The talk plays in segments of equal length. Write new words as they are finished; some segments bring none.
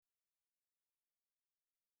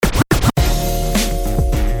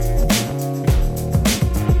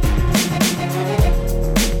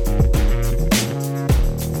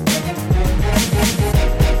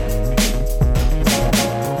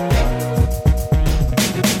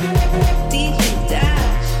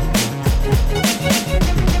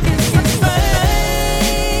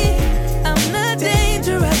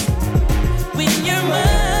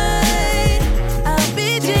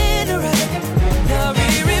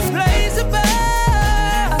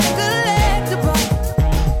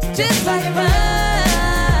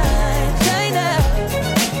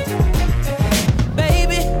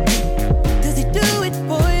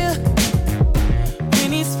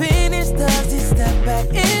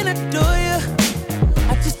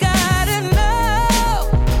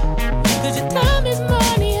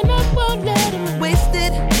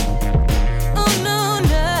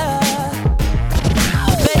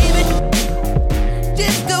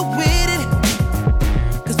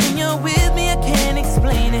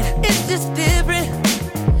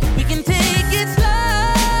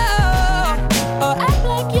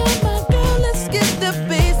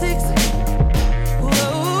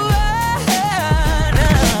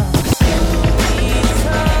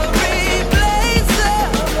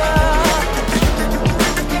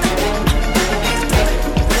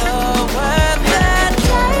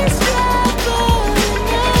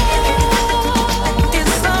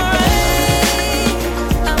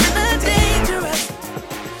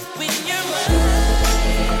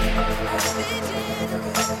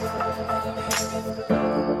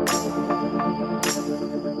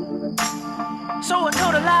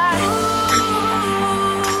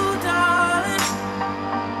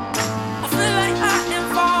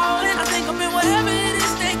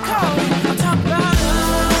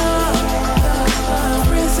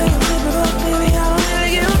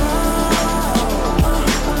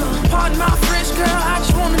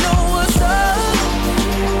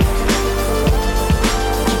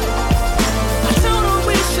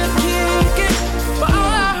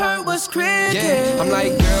I'm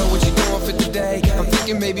like, girl, what you doing for today? I'm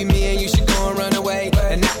thinking maybe me and you should go and run away.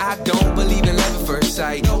 And now I don't believe in love at first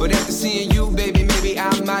sight, but after seeing you, baby, maybe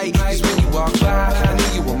I might. Cause when you walk by, I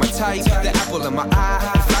knew you were my type. The apple of my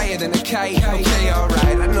eye, flyer than a kite. Okay,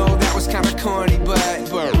 alright, I know that was kinda corny, but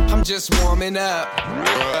I'm just warming up.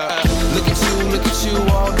 Look at you,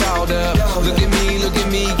 all dolled up. Look at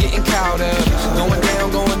me, getting caught up.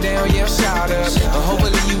 Going down, yeah, I'm shot up.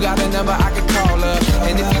 Hopefully you got a number I can call up.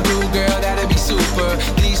 And if you do, girl, that'd be super.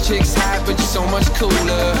 These chicks hot, but you're so much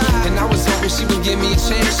cooler. And I was hoping she would give me a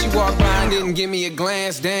chance. She walked by and didn't give me a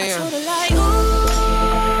glance, damn. I told her like,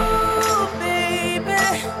 ooh, baby,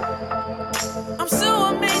 I'm so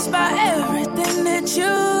amazed by everything that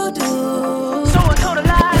you do. So I told her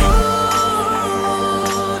like,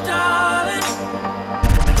 ooh, darling,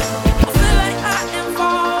 I feel like I am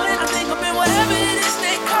falling. I think I'm in whatever it is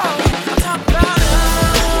they call it. I talk about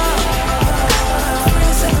love. For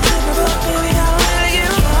a second, baby, how are you?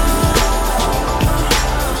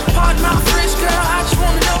 Pardon my French, girl, I just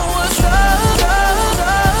wanna know what's up.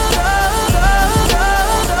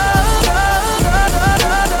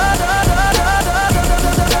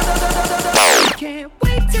 Can't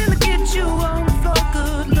wait till I get you on the floor,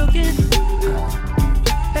 good looking.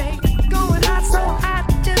 Hey, going hot, so hot,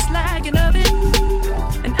 just like an oven.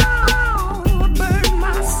 And oh, I burned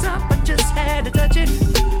myself, I just had to touch it.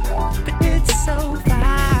 But it's so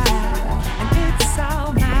fine, and it's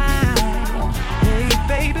all mine. Hey,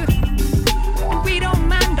 baby, and we don't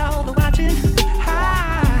mind all the watching.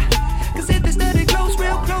 Cause if they study close,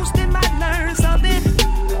 real close, they might learn something.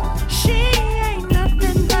 She ain't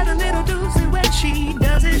nothing but a little doozy when she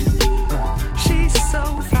does it. She's so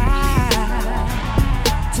fine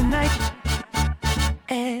tonight.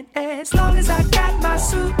 And as long as I got my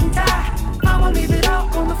suit and tie, I'ma leave it all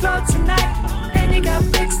on the floor tonight. And you got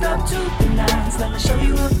fixed up to the nines. Let me show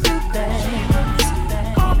you a few things.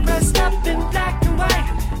 All dressed up in black and white,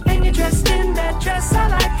 and you're dressed in that dress I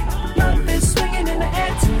like. Love is swinging in the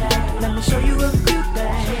air tonight. Let me show you a few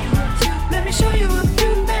things. Let me show you a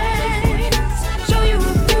few things. Show you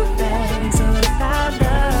a few things about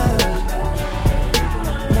love.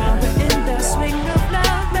 Now we're in the swing of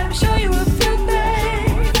love. Let me show you a few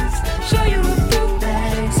things. Show you a few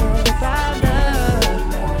things about love.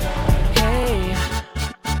 Hey,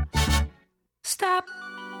 stop.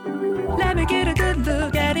 Let me get a good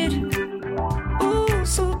look at it. Ooh,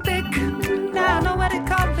 so thick. Now I know what to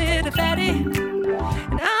call it, a fatty.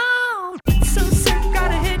 And oh, so sick,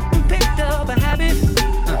 got a hit and picked up a habit.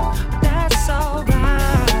 That's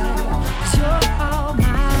alright, 'cause you're all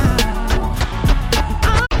mine.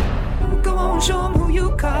 Go on, show 'em who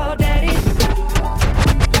you call daddy.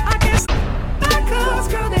 I guess my cuz,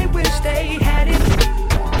 girl, they wish they had it.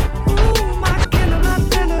 Ooh, my killer, my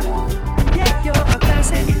thriller. Yeah, you're a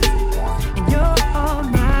classic, and you're all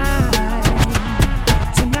mine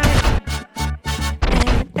tonight.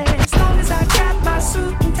 And as long as I got my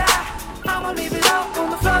suit and tie, I'ma leave it all on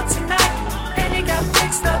the floor tonight. And you got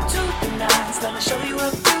fixed up to the nines. Let me show you a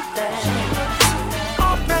few things.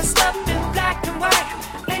 All dressed up in black and white,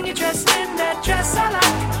 and you're dressed in that dress I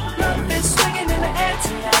like. Love is swinging in the air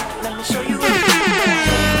tonight. Let me show you a few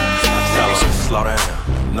things. Tell her, slow down.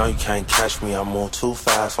 No, you can't catch me. I move too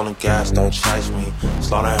fast on the gas. Don't chase me.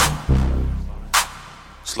 Slow down.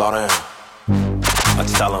 Slow down. I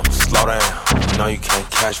tell him, slow down. No, you can't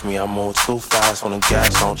catch me. I move too fast on the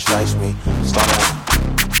gas. Don't chase me. Slow down.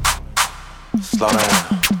 Slow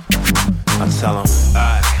down. I tell him,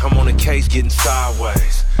 I'm on the case getting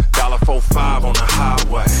sideways. $1.45 on the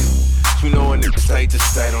highway. You know a nigga state to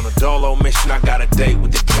state. On a dolo mission, I got a date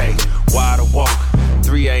with the cake. Wide awoke,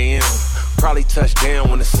 3 a.m. Probably touch down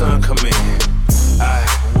when the sun come in.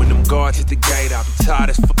 When them guards hit the gate, I'll be tired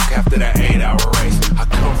as fuck after that 8-hour race. I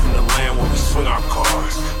come from the land where we swing our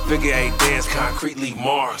cars. Figure 8 dance, concrete leave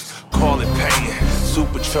Mars. Call it paying,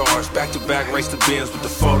 supercharged. Back-to-back race the Benz with the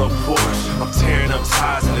photo Porsche. I'm tearing up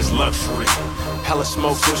ties in this luxury. Hella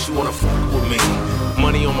smoke, so she wanna fuck with me.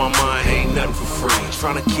 Money on my mind, ain't nothing for free.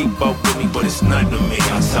 Tryna keep up with me, but it's nothing to me.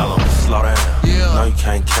 I tell them, slow down. Yeah. No, you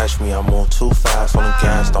can't catch me. I move too fast on the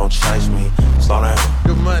gas. Don't chase me. Slow down.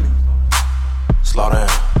 Good money. Slow down.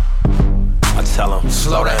 I tell them,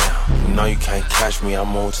 slow down. You know you can't catch me. I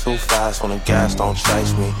move too fast on the gas. Don't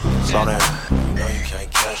chase me. Slow down. You know you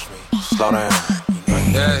can't catch me. Slow down.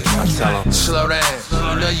 I tell them, slow down.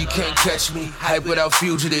 You know you can't catch me, hype without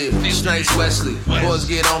fugitive. Snipes Wesley, boys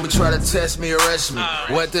get on me, try to test me, arrest me.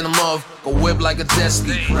 Wet in the motherfucker, whip like a jet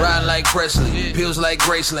ski. Ride like Presley, pills like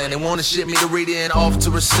Graceland. They wanna ship me to Rita and off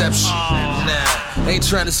to reception. Nah, ain't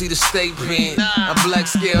trying to see the state pen. I'm black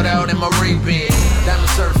scaled out in my Ray-Ban. Diamond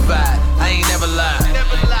certified, I ain't never lied.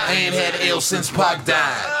 I ain't had ill since Pac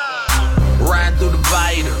died. Riding through the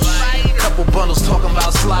vitals. Couple bundles talking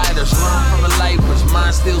about sliders. Learn from the lifers,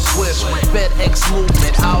 mine still swift. FedEx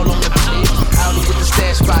movement, all on the pit. Out with the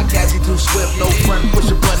stash spot, Cassie too swift. No front,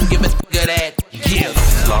 push a button, give it that gift.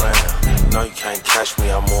 Slow down, no you can't catch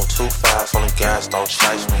me. I move too fast on the gas, don't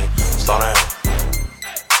chase me. Slow down,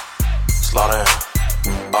 slow down,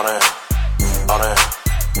 slow down, slow down,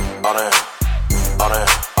 slow down, slow down, slow down,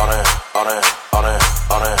 slow down, slow down,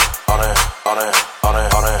 slow down, slow down, slow down, slow down,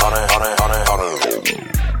 slow down, slow down, slow down, slow down.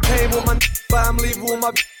 Came with my I'm leaving with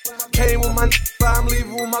my came with my I'm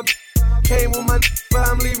leaving with my came with my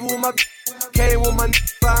I'm leaving with my came with my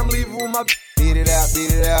I'm leaving with my beat it out,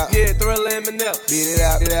 yeah, Thriller and Manila, beat it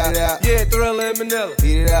out, yeah, Thriller and Manila,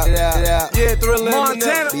 beat it out, yeah, Thriller and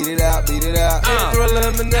Manila, beat it out, yeah, Thriller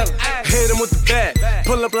and Manila. Hit him with the bat,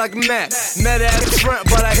 pull up like a Mac, met at the front,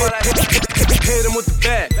 but I hit him with the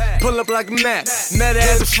bat, pull up like a Mac, met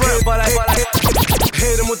at the front, but I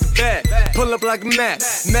hit him with the bat, pull up like a Mac,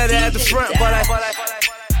 met at the front, but I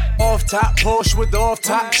off top, Porsche with the off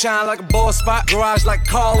top, shine like a ball spot, garage like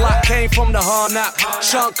car lot, came from the hard knock,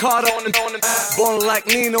 Sean Carter on the born like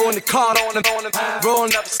Nino in the car on the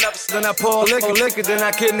rolling up snaps, then I pour liquor, then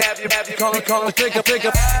I kidnap you, call it, pick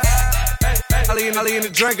up, Ali in the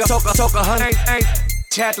drinker, talk 100,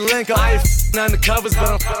 chat the link, I ain't none the covers, but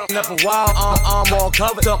I'm f***ing up a while, I'm all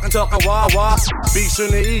covered, talking wild, beach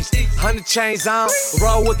in the east, 100 chains on,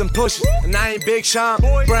 roll with them pushers, and I ain't Big Sean,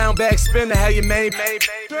 brown bag spinner, how you made,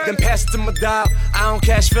 then pass it to my dog, I don't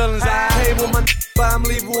catch feelings, I came with my, I'm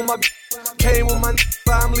leaving with my, came with my,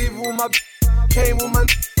 I'm leaving with my, came with my,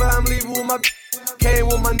 I'm leaving with my, came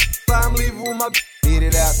with my, I'm leaving with my. Beat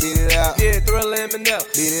it out, yeah, Thriller and Manila.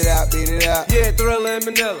 Beat it out, yeah, Thriller and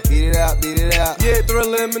Manila. Beat it out, yeah,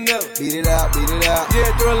 Thriller and Manila. Beat it out,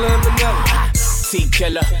 yeah, Thriller and Manila.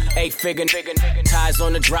 T-killer, 8-figure, ties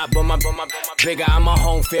on the drop, but my bigger. I'm a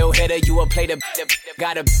home field hitter, you a play the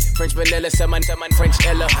got a French vanilla, some French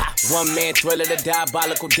illa. One man Thriller, the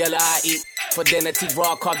diabolical dealer. I eat for dinner,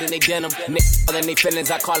 T-raw carved in they denim. All in they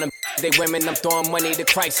feelings, I call them they women. I'm throwing money to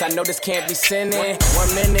Christ, I know this can't be sinning.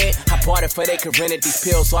 1 minute, I bought it for they could rent it. These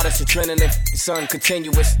pills, all this adrenaline, son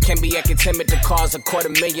continuous. Can't be acting timid to cause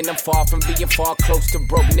 $250,000. I'm far from being far close to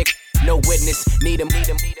broke nigga. No witness, need 'em.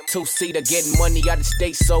 Two-seater, getting money out of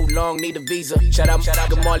state so long, need a visa. Shout out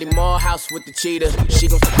to Marley Morehouse with the cheetah. She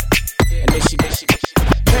gon' and then she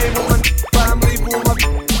came with my family, with my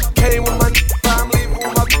came with my family,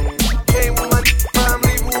 with my came with my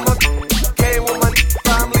family, with my came with my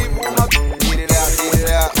family, with my beat it out, beat it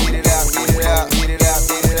out, beat it out, beat it out, beat it out,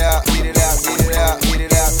 beat it out, beat it out, beat it out, beat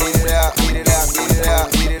it out, beat it out, beat it out, beat it out, beat it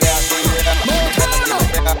out, beat it out, beat it out.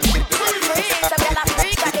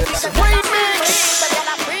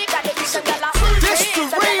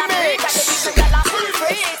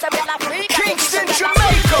 Kingston,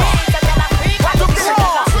 Jamaica, the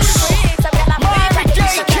Bronx,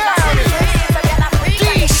 Miami-Dade County,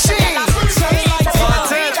 DC,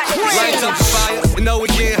 Lights up the fire, you know we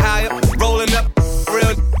getting higher. Rolling up,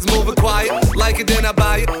 real moving quiet. Like it, then I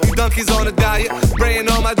buy it. You donkeys on a diet. Spraying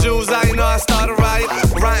all my jewels, I know I start a riot.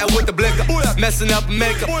 Ryan with the blicker, messing up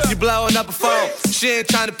makeup. You blowing up a phone, she ain't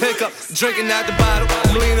trying to pick up. Drinking out the bottle,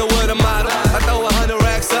 I'm leaning with a model. I throw 100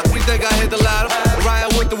 racks up, you think I hit the lotto.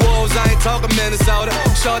 Ryan with the wolves, I ain't talking Minnesota.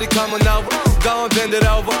 Shorty coming over, go and bend it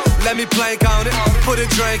over. Let me plank on it, put a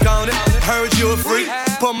drink on it. Heard you a freak,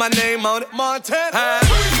 put my name on it. Montana.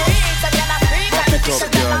 Back it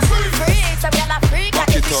up, girl.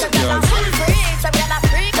 Back it up, girl.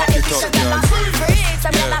 Back it up, girl.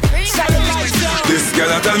 This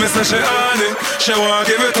girl tell me say she on it. She want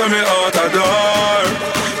give it to me out the door.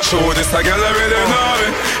 Show this a girl I really know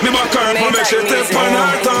it. Me back her for make she tip on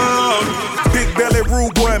her tongue. Big belly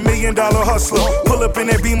rude boy, $1 million hustler. Pull up in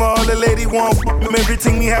that Beamer, all the lady want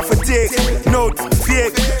everything me have for dick. No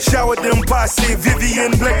fake, shower them posse.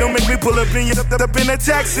 Vivian Black don't make me pull up in a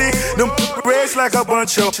taxi. Them reds like a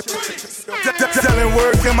bunch of telling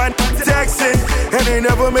work in my taxi, and they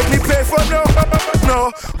never make me pay for no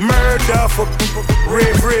murder for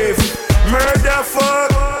rave, murder for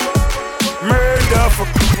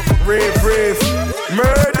rave,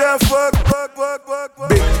 murder for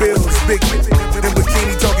big bills, big them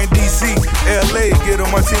bikini talking DC, LA, get on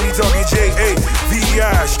martini talking JA,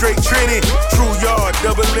 VI, straight Trinity, True Yard,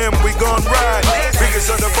 Double M, we gon' ride. Biggest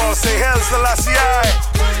Daughters of the boss say Haile Selassie.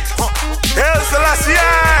 Haile Selassie.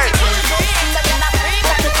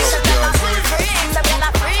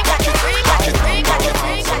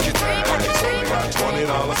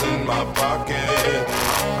 $20 in my pocket.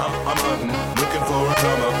 I'm hunting, looking for a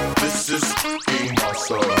come up. This is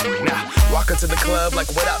awesome. Now, walk into the club like,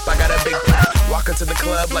 what up? I got a big. Walk into the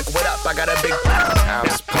club like, what up? I got a big. I'm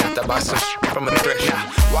just pumped. I bought some from a thrift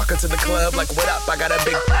shop. Walk into the club like, what up? I got a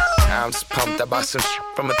big. I'm just pumped. I bought some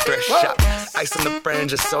from a thrift shop. Ice on the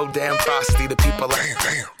fringe is so damn frosty. The people like,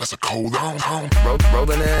 damn, that's a cold home.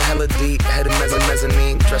 Rolling in hella deep, head in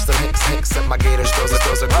mezzanine. Dressed in hinks at my gators.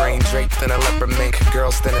 Those are green, draped in a leopard mink.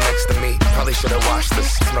 Girl standing next to me. Probably should have washed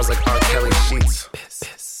this. Smells like R. Kelly sheets.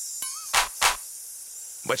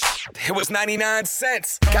 But it was 99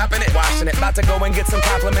 cents. Copping it, washing it. About to go and get some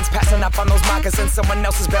compliments. Passing up on those moccasins. Someone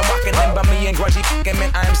else has been walking in by me and grungy f***ing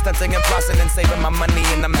man. I am stunting and flossing and saving my money.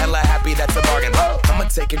 And I'm hella happy that's a bargain. I'ma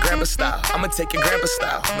take your grandpa style.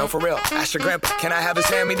 No, for real. Ask your grandpa, can I have his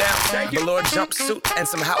hand-me-down? Velour jumpsuit and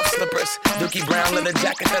some house slippers. Dookie brown leather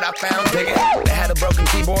jacket that I found. Dig it. They had a broken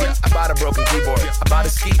keyboard. I bought a broken keyboard. I bought a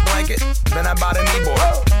ski blanket. Then I bought a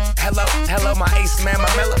kneeboard. Hello, my ace man,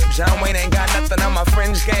 my mellow. John Wayne ain't got nothing on my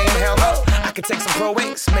fringe game. Hell no. I could take some pro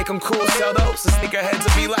wings, make them cool, sell those. The sneakerheads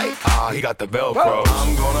will be like, he got the Velcro.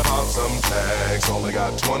 I'm gonna pop some tags. Only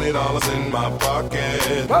got $20 in my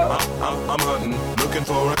pocket. I'm hunting, looking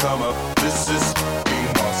for a come up. This is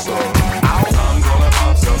awesome. I'm gonna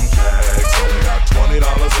pop some tags. Only got $20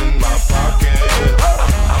 in my pocket.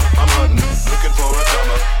 I'm hunting, looking for a come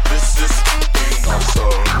up. This is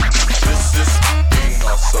awesome. This is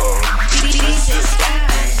awesome. This is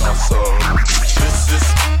awesome.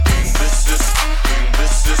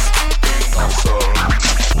 This is awesome.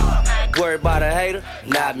 Worried about a hater?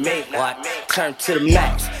 Not me. What? Turn to the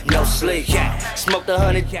max, no sleep. Smoke the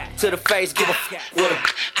 100 to the face, give a what a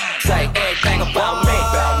say everything about me.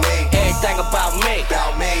 Everything about me.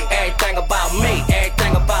 Everything about me.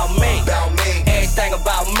 Everything about me. Everything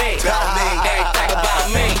about me. Everything about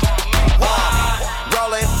me.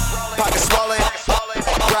 Rolling, pocket swollen,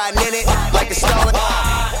 riding in it like it's stolen.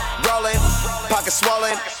 Rolling, pocket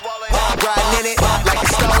swollen, riding in it like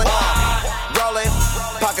it's stolen. Rolling,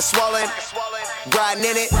 pocket swollen, riding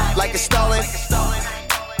in it like it's stolen.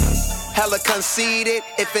 Hella conceited,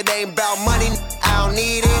 if it ain't about money, I don't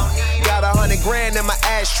need it. Got 100 grand in my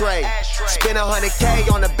ashtray, spend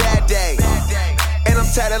 100K on a bad day. And I'm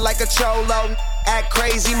tatted like a cholo, act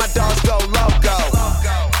crazy, my dogs go loco.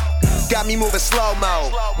 Got me moving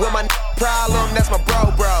slow-mo, with my problem, that's my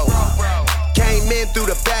bro. Came in through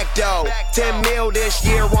the back door, 10 mil this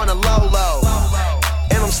year on a low.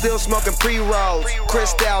 And I'm still smoking pre-rolls,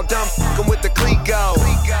 Cristal dumb f***ing with the Clico.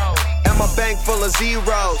 And my bank full of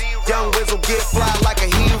zeros, young Wiz will get fly like a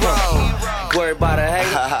hero. Worried about a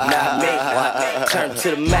hater? Not me. What? Turn to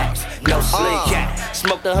the max, no sleep.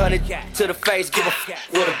 Smoke the 100 to the face, give a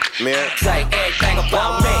what a say everything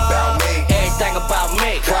about me. Everything about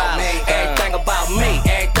me. Everything about me.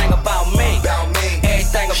 Everything about me.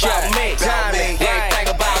 Everything about me. Everything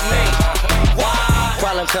about me.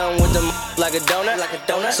 Problem come with them like a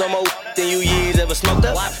donut. So more than you years ever smoked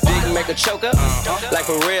up. Big make a choke up. Like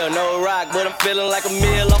for real, no rock, but I'm feeling like a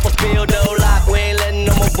meal off a pill, no lock. We ain't letting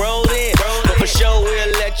no more bros in, but for sure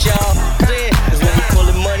we'll let y'all in. Cause when we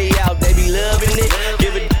pulling money out, they be loving it.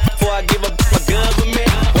 Give it before I give up my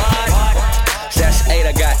government. Why? That's 8,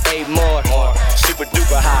 I got 8 more. Super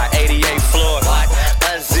duper high, 88 floor.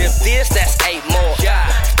 Unzip this, that's 8 more.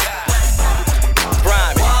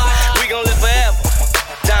 Prime it. We gon' live forever.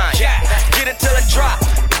 Dying. Get it till I drop.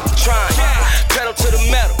 Trying. Pedal to the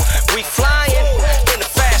metal. We flying in the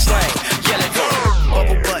fast lane. Yeah, let's go.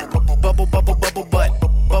 Bubble butt. Bubble butt. Bubble butt.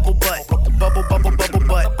 Bubble butt.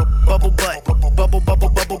 Bubble butt.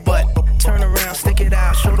 Bubble butt. Turn around, stick it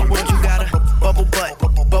out. Show the world you got a bubble butt.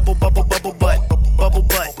 Bubble butt. Bubble butt. Bubble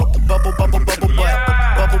butt.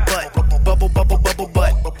 Bubble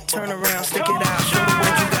butt. Turn around, stick it out. Show the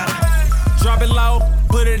world you got a. Drop it low,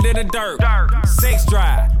 put it in the dirt. Sex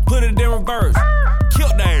drive, put it in reverse.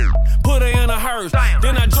 Killed them, put it in a hearse.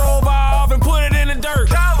 Then I drove off and put it in the dirt.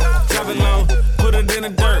 Drop it low, put it in the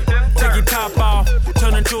dirt. Take your top off,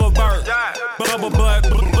 turn into a bird. Bubble butt,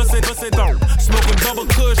 bust it, don't. Smoking bubble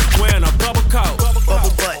kush, wearing a bubble coat.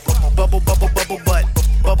 Bubble butt, bubble butt, bubble butt,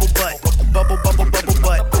 bubble butt, bubble butt, bubble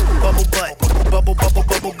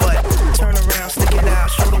butt. Turn around, stick it out,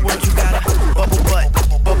 show the world you got a bubble butt,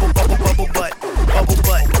 bubble butt, bubble butt,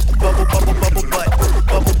 bubble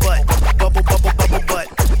butt, bubble butt.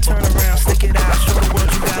 Turn around, stick it out, show the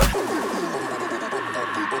world you got a.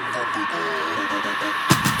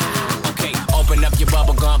 Okay, open up your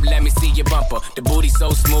bubble gum, let me see your bumper. The booty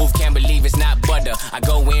so smooth, can't believe it's not butter. I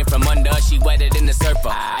go in from under, she wetter than the surfer.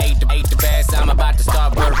 I ate the bass, I'm about to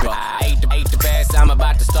start burping. I ate the bass, I'm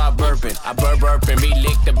about to start burping. I burping,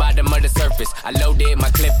 re-lick the bottom of the surface. I loaded my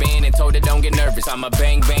clip in and told her don't get nervous. I'm a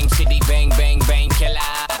bang bang shitty bang bang bang killer.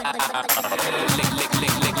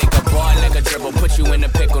 Lick a ball like a dribble, put you in a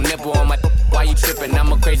pickle, nipple on my. Why you tripping?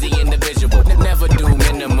 I'm a crazy individual. Never do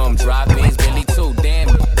minimum drive-ins, Billy too. Damn,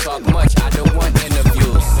 talk much. I don't want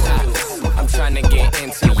interviews. I'm trying to get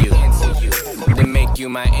into you, then make you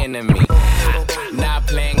my enemy. Not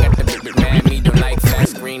playing at the big mad me. Don't like flat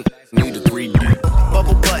screen. Need the 3D.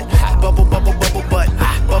 Bubble butt, bubble bubble bubble butt,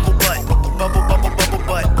 bubble butt, bubble bubble bubble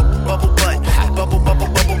butt, bubble butt, bubble bubble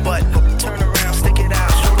bubble butt. Turn around, stick it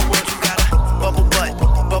out, show the world you got a bubble butt,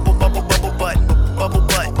 bubble bubble bubble butt, bubble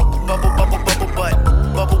butt, bubble bubble bubble butt,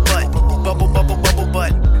 bubble butt, bubble bubble bubble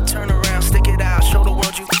butt. Turn around, stick it out, show the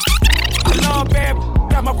world you. I love bad,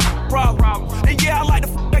 got my problem. And yeah, I like the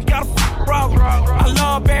that got a problem. I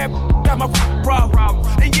love bad, got my problem.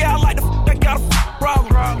 And yeah, I like the that got a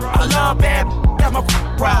problem. I love bad, got my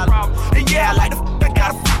problem. And yeah, I like the that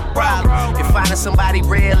got a problem. If finding somebody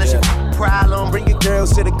real is your problem, bring your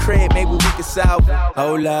girls to the crib, maybe we can solve.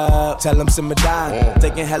 Hold up, tell them some Madonna.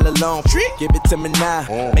 Taking hella long, give it to me now.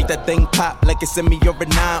 Make that thing pop like it's in me over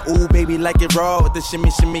 9. Ooh, baby, like it raw with the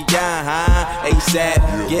shimmy, shimmy, yeah, huh?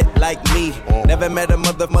 ASAP, get like me. Never met a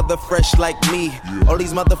mother fresh like me. All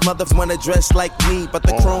these mothers wanna dress like me, but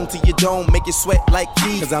the chrome to your dome make you sweat like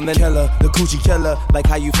me. Cause I'm the killer, the coochie killer. Like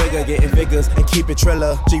how you figure, getting figures and keep it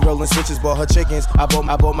triller. She rolling switches, bought her chickens. I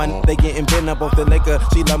bought my, they getting bent up off the liquor.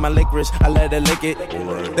 She love my licorice, I let her lick it.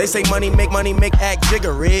 They say money make act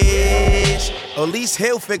jiggerish. At least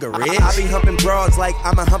he'll figure it. I be humping broads like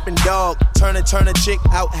I'm a humping dog. Turn a chick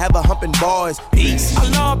out, have a humping boys. Peace. I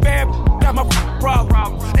love bad, got my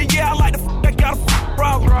problem. And yeah, I like the that got a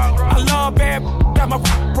problem. I love bad, got my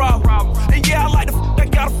problem. And yeah, I like the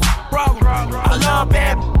that got a problem. I love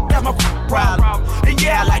bad, got my problem. And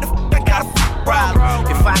yeah, I like the that got a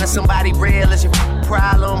problem. If finding somebody real is your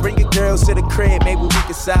problem, bring your girls to the crib, maybe we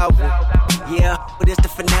can solve it. Yeah, but it's the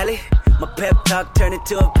finale. My pep talk turned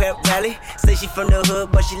into a pep rally. Say she from the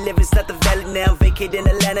hood, but she live inside the valley. Now vacating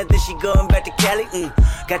Atlanta, then she going back to Cali.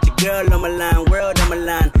 Got your girl on my line, world on my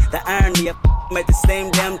line. The irony of at the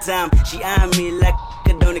same damn time. She eyeing me like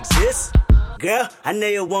it don't exist. Girl, I know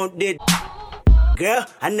you want it. Girl,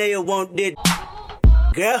 I know you want it.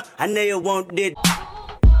 Girl, I know you want it.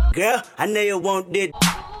 Girl, I know you want it.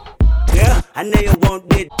 Girl, I know you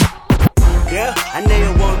want it. Girl, I know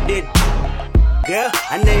you want it. Girl,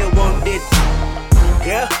 I know you want it.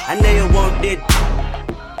 Girl, I know you want it.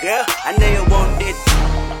 Girl, I know you want it.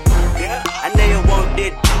 Girl, I know you want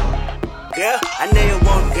it. Girl, I know you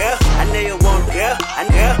want. Girl, I know you want. Girl, and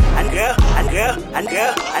girl, and girl, and girl, and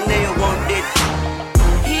girl, I know you want it.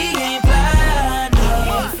 He ain't fly, no.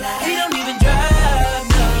 He don't even drive,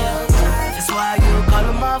 no. That's why you call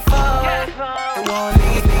him my phone and won't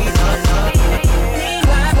leave me alone. He ain't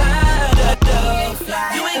fly, no.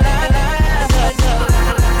 You ain't fly, no.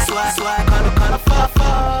 That's why I call him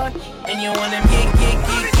phone and you want him get it.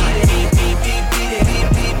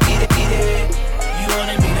 You want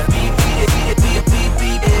him to beat it.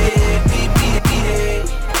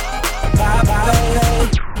 Bye bye.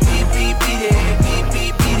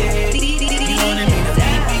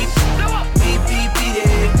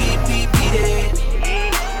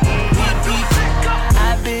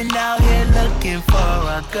 I've been out here looking for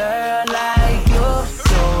a girl like you,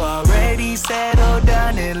 so already settled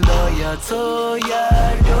down and loyal to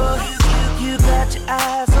your door. You got your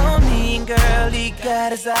eyes on me, and girl, he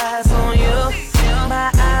got his eyes on you.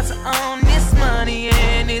 My eyes are on this money,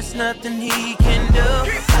 and it's nothing he can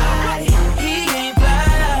do. He ain't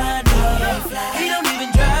fly, no. He don't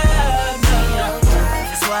even drive, no.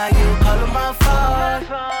 That's why you call him my phone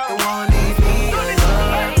and won't leave me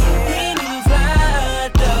alone. He ain't even fly,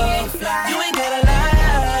 though. You ain't gotta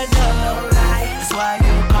lie, no. That's why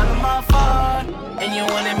you call him my phone and you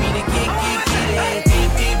wanted me to get it.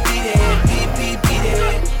 Beat it.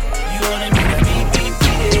 You wanted me to beat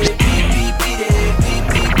it.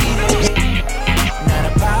 Not a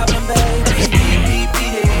problem, baby.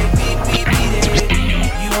 Beat it.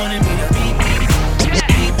 You wanted me to beat it.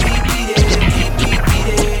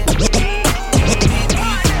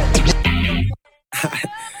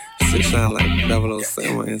 Shit sound like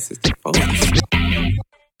 007 and 64.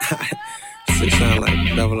 Shit sound like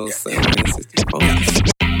 007 and 64.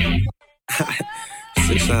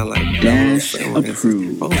 Shit sound like 007 and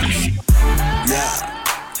 64. Yeah.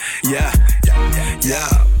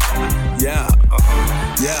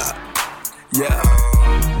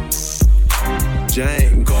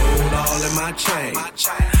 Jane, gold all all in my chain.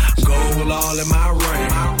 Gold all in my ring.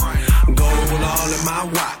 Gold all in my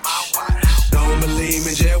watch. Don't believe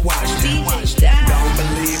me, just watch. Don't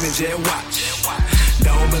believe me, just watch.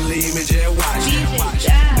 Don't believe me, just watch.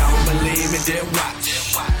 Don't believe me, just watch.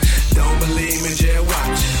 Don't believe me, just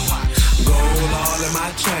watch. Gold all in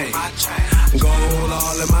my chain. Gold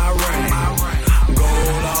all in my ring.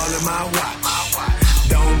 Gold all in my watch.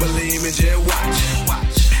 Don't believe me, just watch.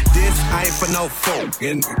 This ain't for no folk,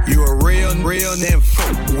 and you a real then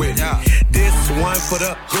folk with. This one for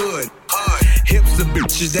the hood. Hips of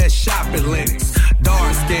bitches that shop at Lennox.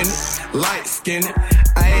 Dark skinned, light skinned,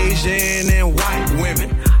 Asian and white women.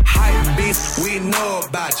 Hype beasts, we know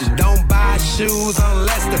about you. Don't buy shoes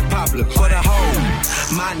unless they're popular. For the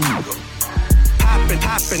hoe, my nigga.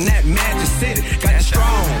 Poppin' that Magic City, got it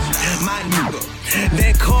strong, my nigga.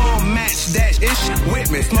 Then come match that ish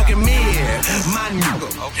with me, smoking mid, my nigga.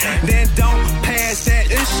 Then don't pass that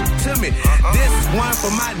ish to me. This one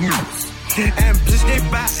for my niggas. And bitch, they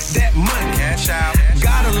buy that money. Cash out.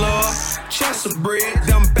 Gotta love, trust a bread,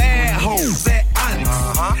 them bad hoes, that honest.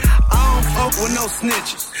 I don't fuck with no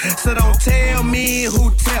snitches, so don't tell me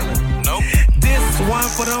who tellin'. Nope. This one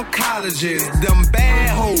for them colleges, them bad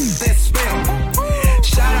hoes that spell.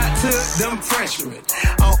 Shout out to them freshmen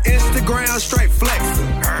on Instagram, straight flexing.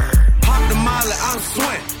 Pop the molly, I'm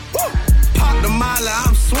swing. Pop the molly,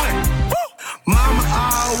 I'm swing. Mama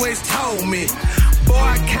always told me,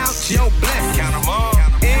 boy, count your blessings. Count them all.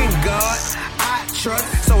 In God, I trust,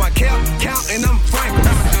 so I kept counting them frankly.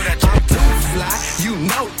 I'm too fly, you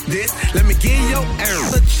know this. Let me give your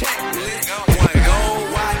errors a checklist. 1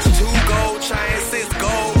 gold watch, 2 gold chains, 6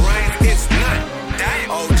 gold rings. It's none.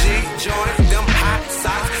 OG joints, them hot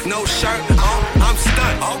socks, no shirt on, I'm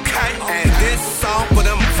stunned. Okay, and this song for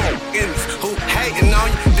them folks who hating on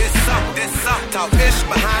you. This song, talk fish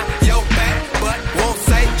behind your back, but won't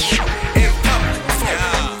say shit in public.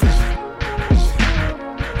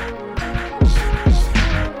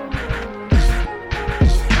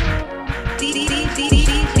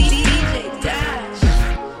 DJ Dash.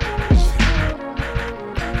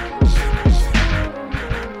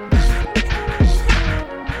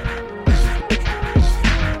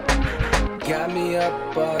 Got me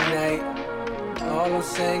up all night. All I'm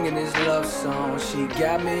singing is love songs. She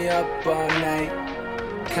got me up all night.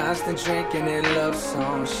 Constant drinking and love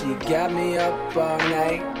songs. She got me up all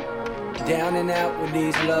night. Down and out with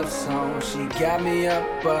these love songs. She got me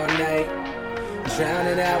up all night.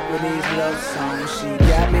 Drowning out with these love songs. She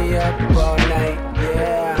got me up all night.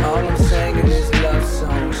 Yeah, all I'm singing is love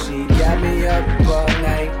songs. She got me up all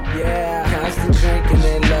night. Yeah, constant drinking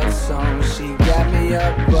and love songs. She got me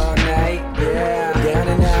up all night. Yeah, down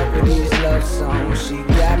and out with these love songs. She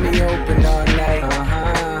got me open all night.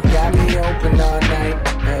 Got me open all night.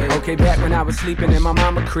 Hey. Okay, back when I was sleeping in my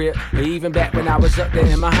mama crib, or even back when I was up there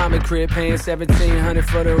in my Muhammad crib, paying $1,700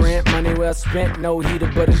 for the rent, money well spent, no heater,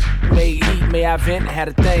 but it made heat, may I vent, had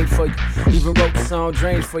a thing for you, even wrote the song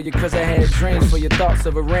Dreams for you, cause I had dreams for your thoughts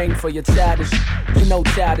of a ring for your childish, you know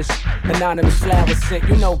childish, anonymous flowers sent,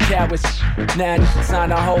 you know cowards, now I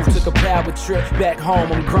signed a hoe, took a power trip, back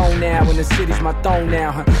home, I'm grown now, and the city's my throne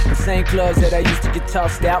now, the same clubs that I used to get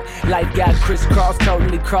tossed out, life got crisscrossed,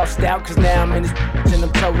 totally crossed out, cause now I'm in this and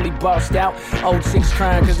I'm totally bossed out. Old chicks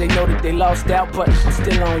crying cause they know that they lost out. But I'm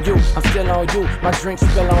still on you, I'm still on you. My drink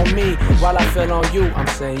spill on me while I feel on you. I'm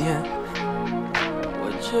saying,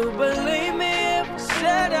 would you believe me if I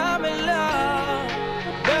said I'm in love?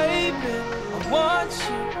 Baby, I want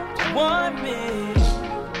you to want me.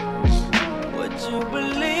 Would you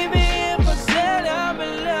believe me if I said I'm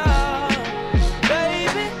in love?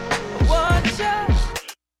 Baby, I want you.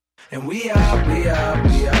 And we are.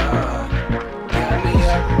 Got me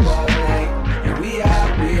up all night. And we are.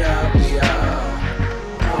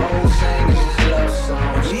 All singing is love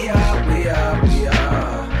songs. We are.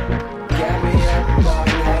 Got me up all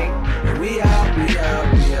night. And we are.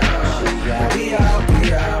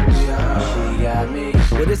 She got me.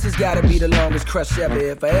 Well, this has gotta be the longest crush ever.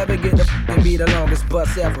 If I ever get the f***ing be the longest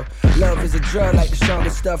bus ever. Love is a drug like the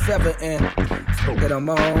strongest stuff ever. And that I'm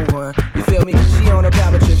on one. You feel me? She on a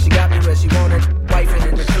power trip. She got me where she wanted. Wifing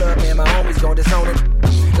in the club, man. My homies gon' disown it.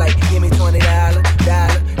 Like, give me $20.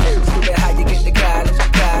 Stupid how you get to college.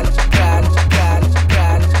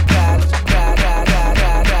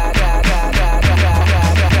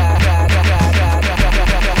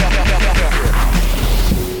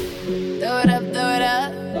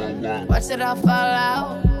 Watch it all fall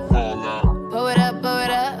out. Pull it up.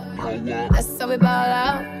 That's how we ball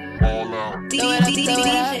out. Throw it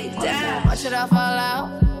up. Watch it all fall out.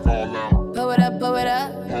 Pull it up. blow it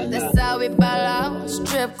up. That's how we ball out.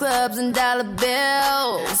 Strip clubs and dollar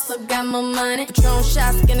bills. Still got more money. Patron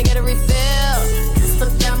shots, gonna get a refill.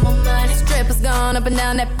 Still got more money. Strippers going up and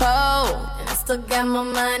down that pole. I still got more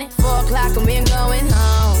money. 4 o'clock and we ain't going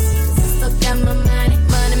home. Still got more money.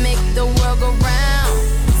 Money make the world go round.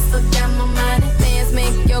 Still got more money. Dance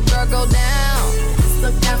make your girl go down.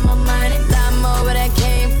 Still got more money. Lot more where that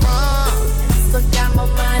came from. Still got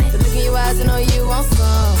more money. Look in your eyes, I know you want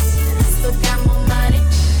some. Still got more money.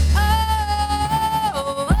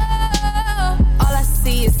 All I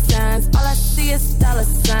see is signs. All I see is dollar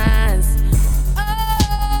signs.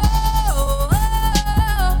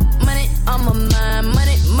 Money on my mind.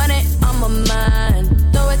 Money on my mind.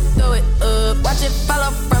 Throw it up. Watch it fall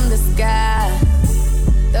off from the sky.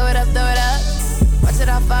 Throw it up. Watch it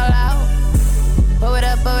all fall out. Blow it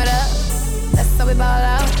up. That's how we ball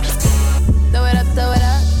out. Throw it up.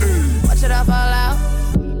 Watch it all fall out.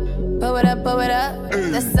 Blow it up.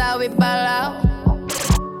 That's how we ball out.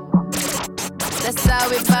 That's how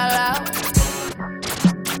we ball out.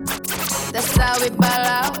 That's how we ball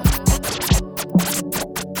out.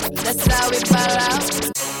 That's how we ball out.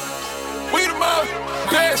 We the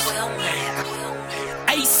best.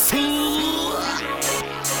 AC.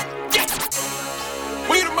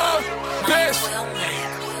 We the best.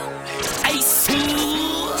 AC.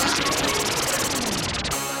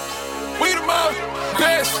 We the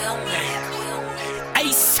best.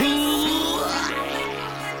 AC.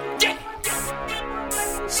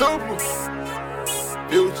 Super.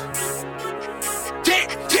 Future.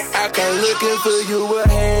 I come looking for you with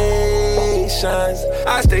Haitians.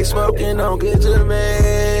 I stay smoking on good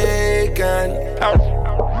Jamaican.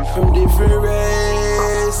 From different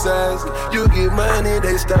races. You get money,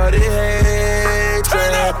 they started hating.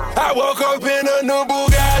 I woke up in a new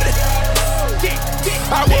Bugatti.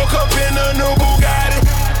 I woke up in a new Bugatti.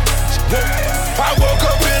 I woke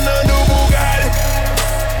up in a new Bugatti.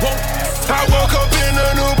 I woke up in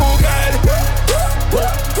a new Bugatti.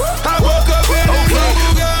 I woke up in a new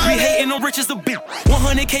Bugatti. We hating on riches a bit.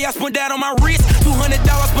 100K I spent that on my wrist. $200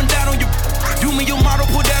 spent that on your. You and your model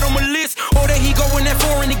put that on my list. Oh, there he go in that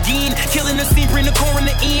foreign again. Killing the scene, bring the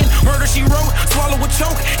coroner in. Murder she wrote, swallow a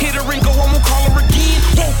choke. Hit her and go home and call her again.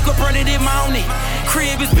 Woke up running in mountain.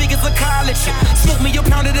 Crib as big as a college. Smoke me a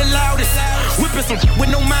pound of the loudest. Whipping some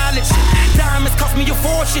with no mileage. Diamonds cost me a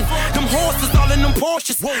fortune. Them horses all in them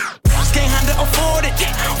Porsches. Can't handle afford it.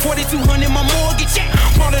 4,200 my mortgage.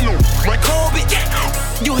 Falling on right Corbett.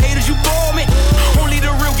 You haters, you bore me. Only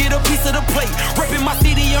the real get a piece of the plate. Repping my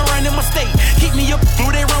city and running my state. Keep me up,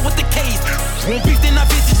 through they run with the K's. Won't beef, then I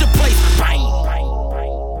visit your place. Bang.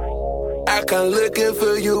 I come looking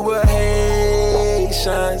for you with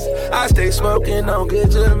Haitians. I stay smoking on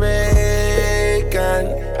good Jamaican.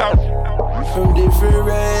 From different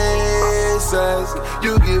races.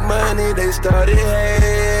 You get money, they started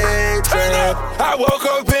hating. I woke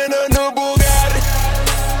up in a new Bugatti.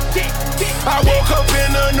 I woke up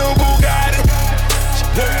in a new Bugatti.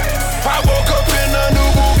 I woke up in a new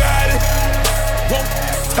Bugatti.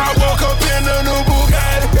 I woke up in a new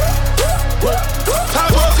Bugatti. I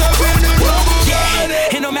woke up in a new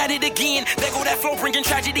Bugatti. And I'm at it again. There go that flow bringing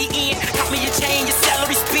tragedy in. Cop me a chain, your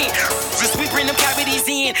salary spent. Just we bring them cavities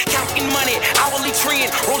in. Counting money, hourly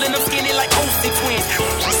trend. Rolling them skinny like Olsen twins.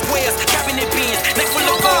 Squares, cabinet bins. Neck full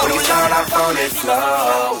of gold. We start off on that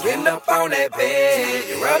floor. End up on that bed.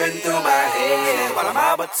 You're rubbing through my head while I'm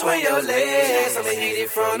out between your legs. I'ma hit it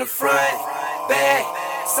from the front, back,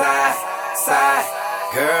 side, side.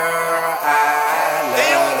 Girl, I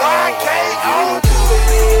love you.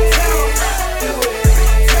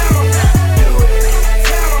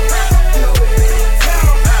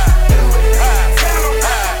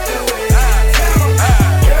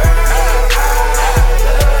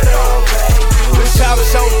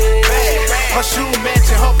 Her shoe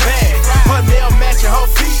matching her bag, her nail matching her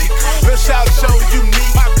feet. Real shout show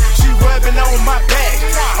unique. She rubbing on my back,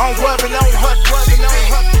 I'm rubbing on her.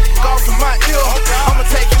 Go from my ear, I'ma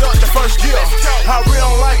take it up the first gear. I really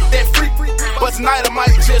don't like that freak, but tonight I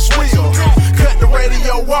might just will. Cut the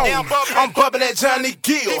radio on, I'm bubbling that Johnny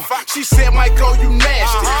Gill. She said, Michael, you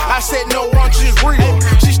nasty. I said, no, I'm just real.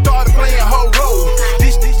 She started playing her role.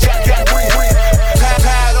 This got real.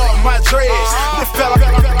 Tied up my dreads. This fella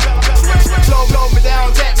slow me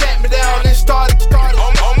down, tap me down, and started.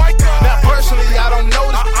 Oh my God. Now personally, I don't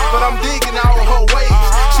notice, but I'm digging all her ways.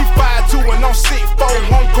 She 5'2" and I'm 6'4",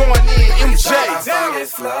 I'm going in MJ. On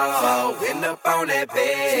this floor, end up on that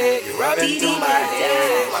bed. You're rubbing through my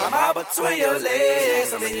head while I'm out between your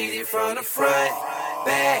legs. I'ma hit it from the front,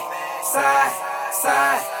 back, side,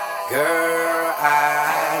 side. Girl,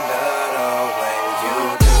 I love the way you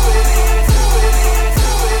do it.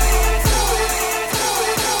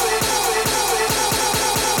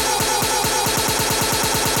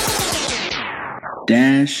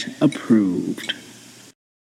 Dash approved.